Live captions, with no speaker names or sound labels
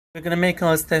We're going to make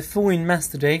our step 4 in maths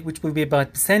today, which will be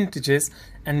about percentages,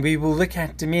 and we will look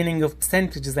at the meaning of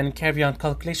percentages and carry out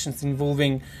calculations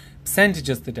involving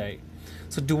percentages today.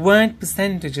 So the word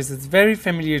percentages is very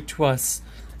familiar to us,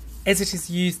 as it is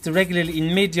used regularly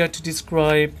in media to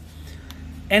describe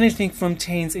anything from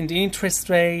change in the interest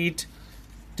rate,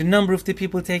 the number of the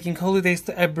people taking holidays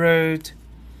to abroad,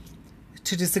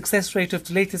 to the success rate of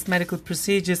the latest medical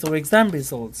procedures or exam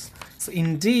results. So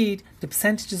indeed, the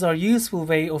percentages are a useful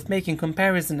way of making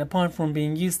comparison apart from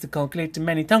being used to calculate the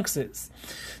many taxes.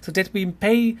 So that we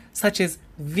pay such as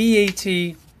VAT,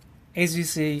 as you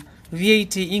see,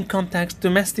 VAT, income tax,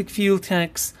 domestic fuel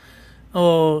tax,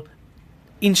 or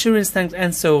insurance tax,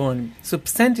 and so on. So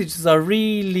percentages are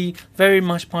really very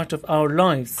much part of our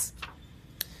lives.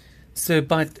 So,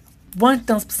 but what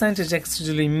does percentage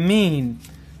actually mean?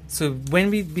 So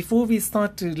before we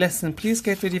start the lesson, please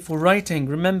get ready for writing.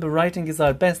 Remember, writing is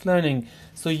our best learning.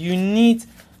 So you need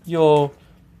your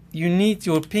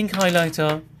pink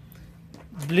highlighter,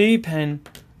 blue pen,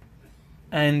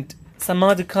 and some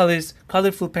other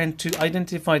colorful pen to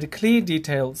identify the clear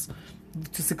details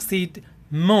to succeed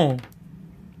more.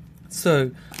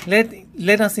 So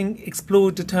let us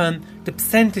explore the term the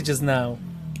percentages now.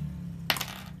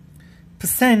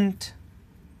 Percent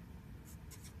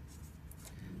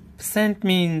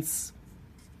means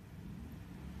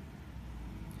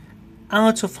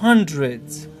out of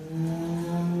hundreds,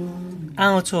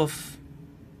 out of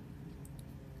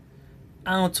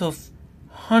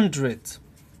hundred.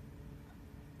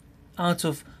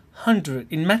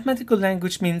 In mathematical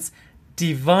language means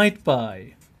divide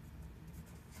by.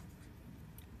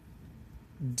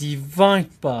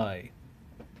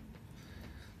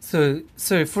 So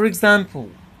for example,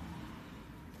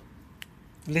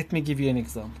 let me give you an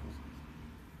example.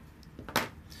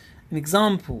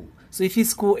 So if you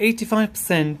score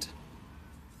 85%,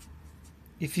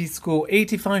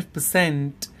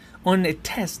 on a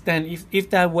test, then if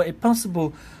there were a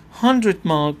possible 100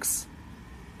 marks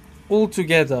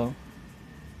altogether,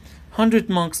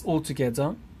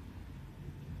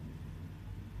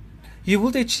 you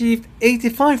would achieve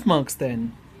 85 marks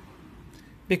then,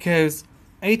 because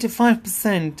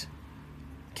 85%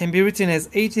 can be written as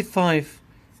 85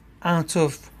 out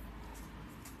of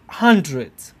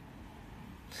 100.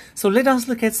 So let us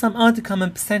look at some other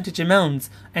common percentage amounts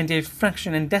and their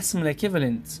fraction and decimal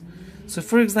equivalents. So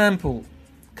for example,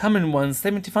 common ones,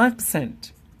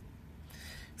 75%.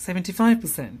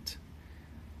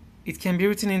 It can be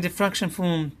written in the fraction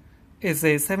form as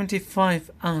a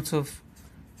 75 out of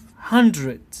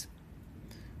 100,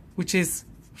 which is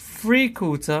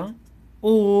 3/4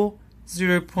 or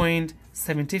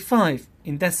 0.75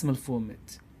 in decimal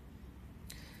format.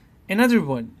 Another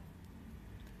one,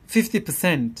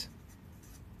 50%.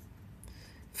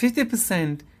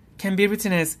 50% can be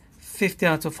written as 50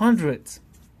 out of 100.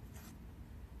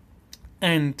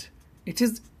 And it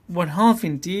is 1/2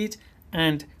 indeed,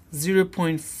 and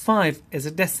 0.5 as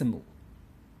a decimal.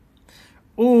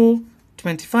 Or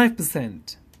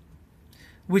 25%,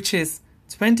 which is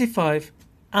 25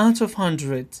 out of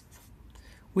 100,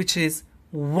 which is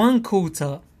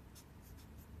 1/4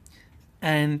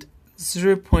 and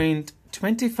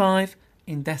 0.25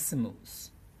 in decimals.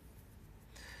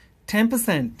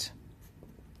 10%.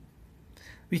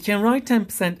 We can write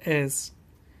 10% as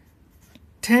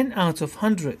 10 out of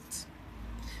 100,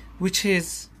 which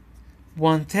is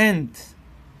 1/10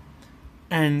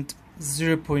 and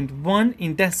 0.1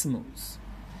 in decimals.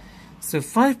 So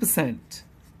 5%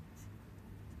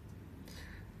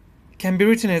 can be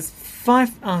written as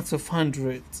 5 out of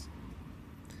 100,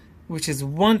 which is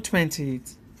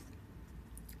 1/20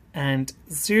 and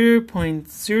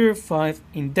 0.05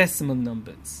 in decimal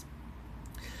numbers.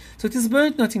 So it is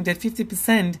worth noting that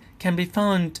 50% can be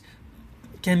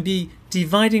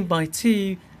dividing by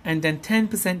 2, and then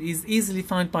 10% is easily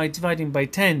found by dividing by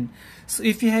 10. So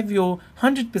if you have your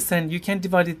 100%, you can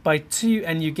divide it by 2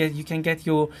 and you can get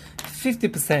your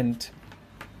 50%.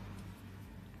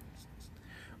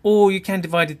 Or you can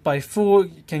divide it by 4,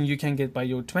 you can get by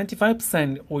your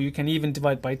 25%, or you can even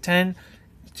divide by 10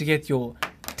 to get your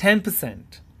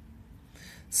 10%.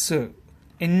 So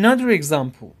another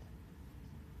example.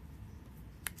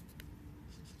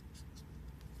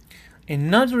 If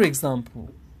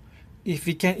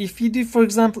you do, for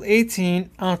example,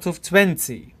 18 out of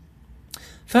 20.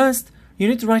 First, you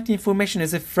need to write the information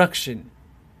as a fraction.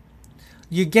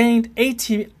 You gained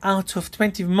 80 out of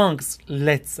 20 marks,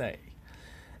 let's say.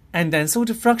 And then so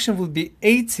the fraction will be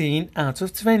 18 out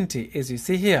of 20, as you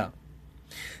see here.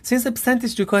 Since the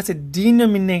percentage requires a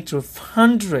denominator of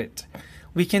 100,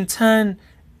 we can turn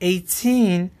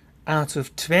 18 out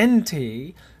of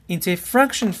 20 into a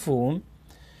fraction form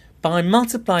by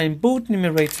multiplying both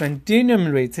numerator and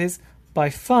denominators by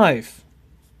 5,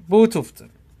 both of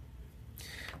them.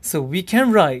 So we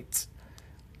can write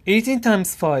 18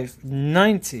 times 5,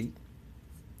 90,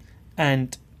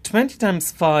 and 20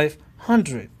 times 5,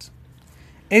 100.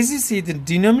 As you see, the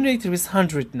denominator is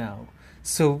 100 now.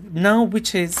 So now,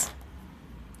 which is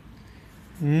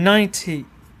 90%.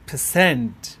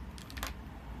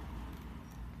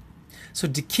 So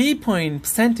the key point,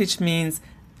 percentage, means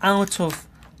out of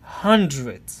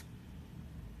 100.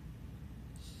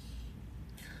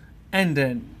 And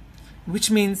then,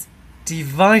 which means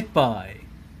divide by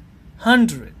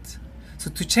 100.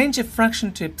 So to change a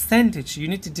fraction to a percentage, you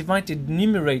need to divide the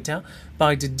numerator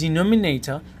by the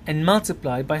denominator and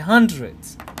multiply by 100.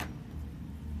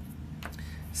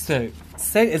 So,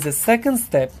 as a second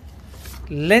step,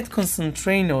 let us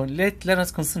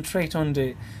concentrate on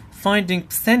the finding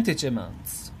percentage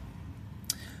amounts.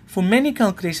 For many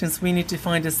calculations, we need to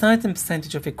find a certain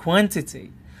percentage of a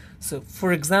quantity. So,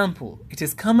 for example, it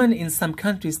is common in some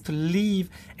countries to leave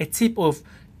a tip of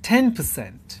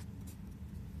 10%.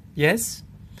 Yes?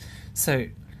 So,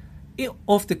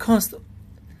 of the cost,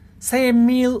 say a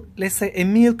meal, let's say a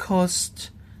meal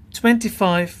costs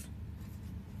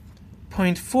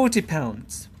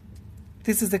 £25.40.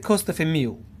 This is the cost of a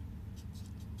meal.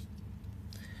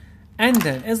 And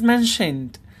then, as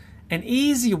mentioned, an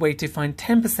easy way to find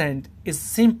 10% is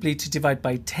simply to divide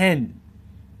by 10.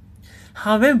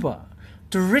 However,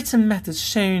 the written method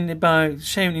shown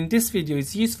in this video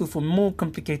is useful for more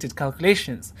complicated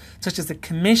calculations, such as the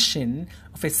commission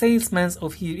of a salesman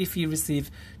if he receives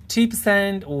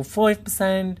 2% or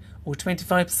 5% or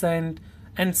 25%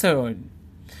 and so on.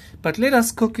 But let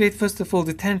us calculate first of all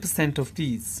the 10% of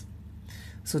these.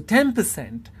 So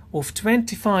 10% of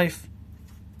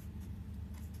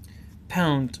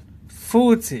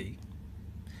 £25.40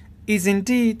 is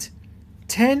indeed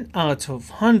 10 out of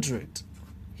 100.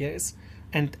 Yes,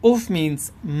 and of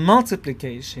means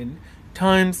multiplication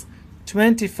times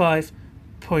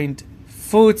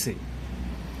 25.40.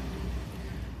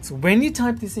 So when you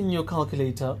type this in your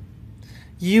calculator,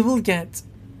 you will get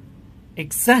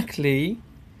exactly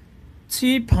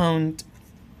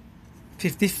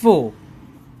 £2.54.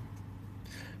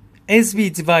 As we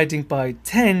dividing by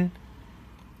 10,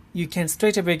 you can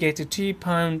straight away get a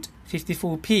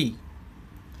 £2.54p.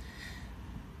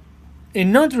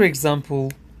 Another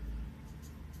example,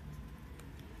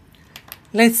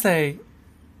 let's say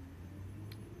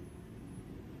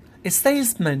a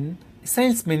salesman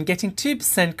getting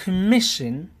 2%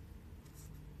 commission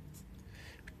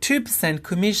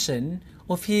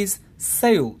of his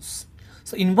sales.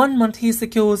 So in 1 month he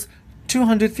secures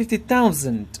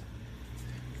 250,000.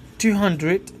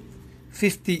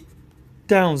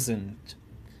 250,000.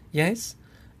 Yes?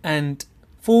 And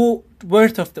for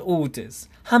worth of the orders,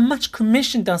 how much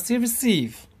commission does he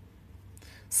receive?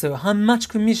 So how much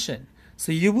commission?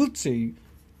 So you will do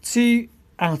 2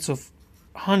 out of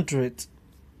 100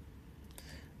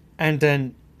 and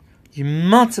then you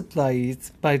multiply it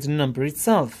by the number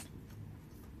itself,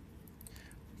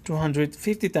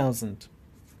 250,000,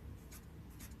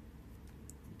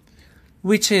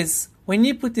 which is, when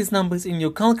you put these numbers in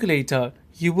your calculator,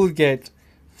 you will get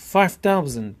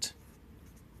 5,000.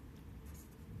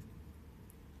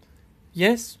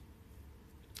 Yes?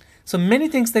 So many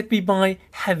things that we buy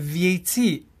have VAT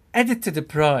added to the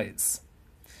price.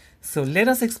 So let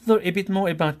us explore a bit more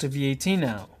about the VAT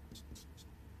now.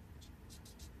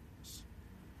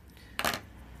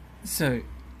 So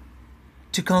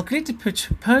to calculate the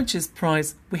purchase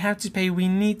price, we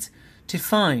need to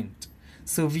find.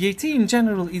 So VAT in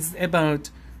general is about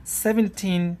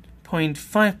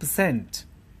 17.5%.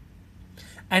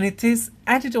 And it is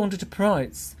added onto the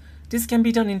price. This can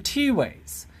be done in 2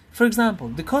 ways. For example,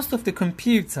 the cost of the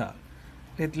computer.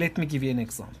 Let me give you an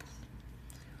example.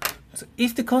 So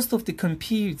if the cost of the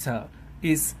computer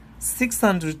is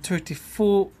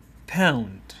 £634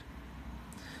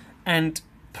 and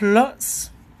plus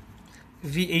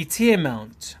VAT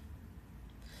amount,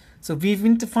 so we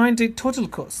need to find the total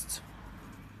cost.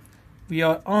 We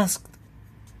are asked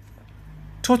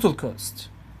total cost.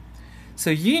 So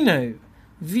you know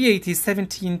VAT is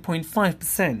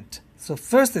 17.5%. So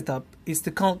first step is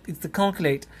to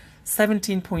calculate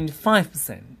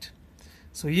 17.5%.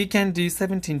 So you can do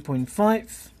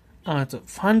 17.5 out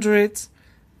of 100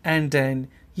 and then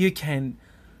you can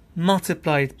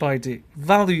multiply it by the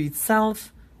value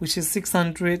itself, which is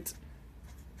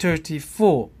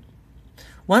 634.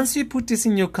 Once you put this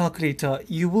in your calculator,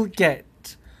 you will get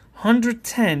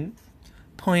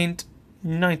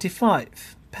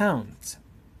 £110.95.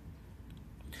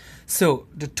 So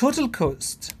the total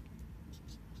cost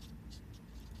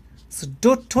So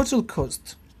total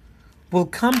cost will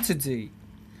come to be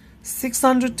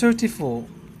 634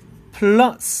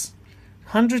 plus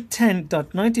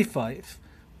 110.95,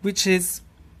 which is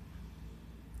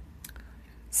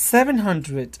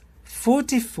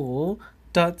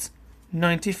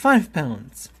 744.95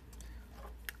 pounds.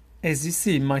 As you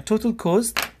see, my total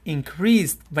cost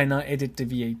increased when I added the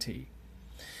VAT.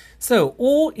 So,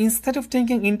 or instead of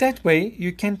thinking in that way,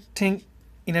 you can think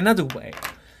in another way.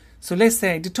 So let's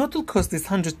say the total cost is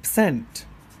 100%.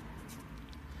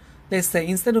 Let's say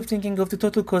instead of thinking of the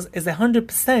total cost as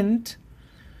 100%,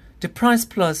 the price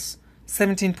plus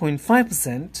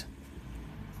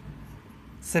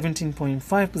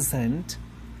 17.5%,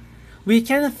 we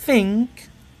can think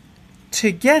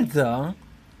together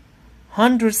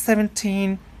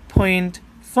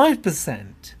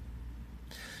 117.5%.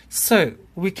 So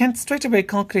we can straight away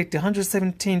calculate the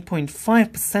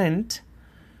 117.5%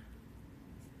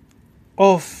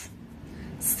 of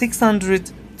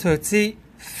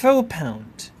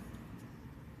 £634.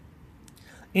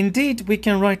 Indeed, we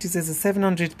can write this as a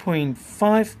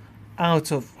 700.5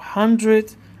 out of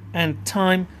 100 and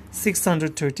time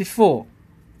 634.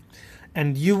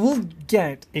 And you will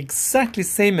get exactly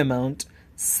same amount,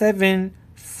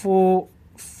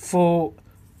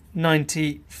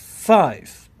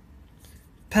 744.95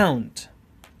 pound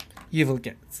you will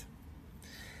get.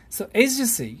 So as you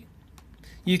see,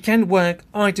 you can work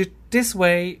either this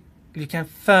way. You can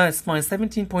first find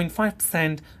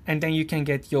 17.5% and then you can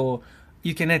get you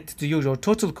can add to your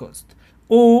total cost,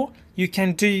 or you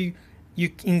can do you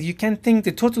can think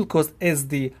the total cost as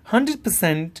the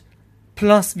 100%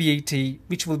 plus VAT,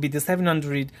 which will be the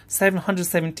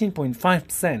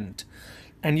 717.5%,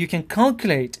 and you can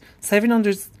calculate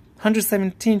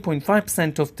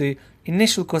 117.5% of the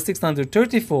initial cost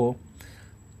 634,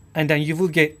 and then you will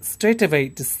get straight away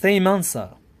the same answer.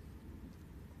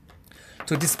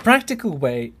 So this practical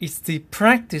way is to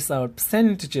practice our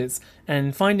percentages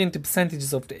and finding the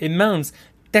percentages of the amounts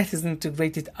that has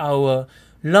integrated our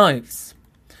lives.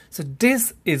 So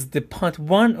this is the part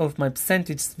 1 of my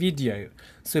percentage video.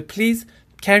 So please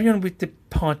carry on with the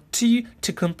part 2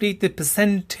 to complete the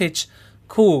percentage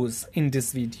course in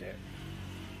this video.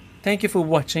 Thank you for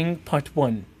watching part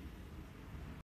 1.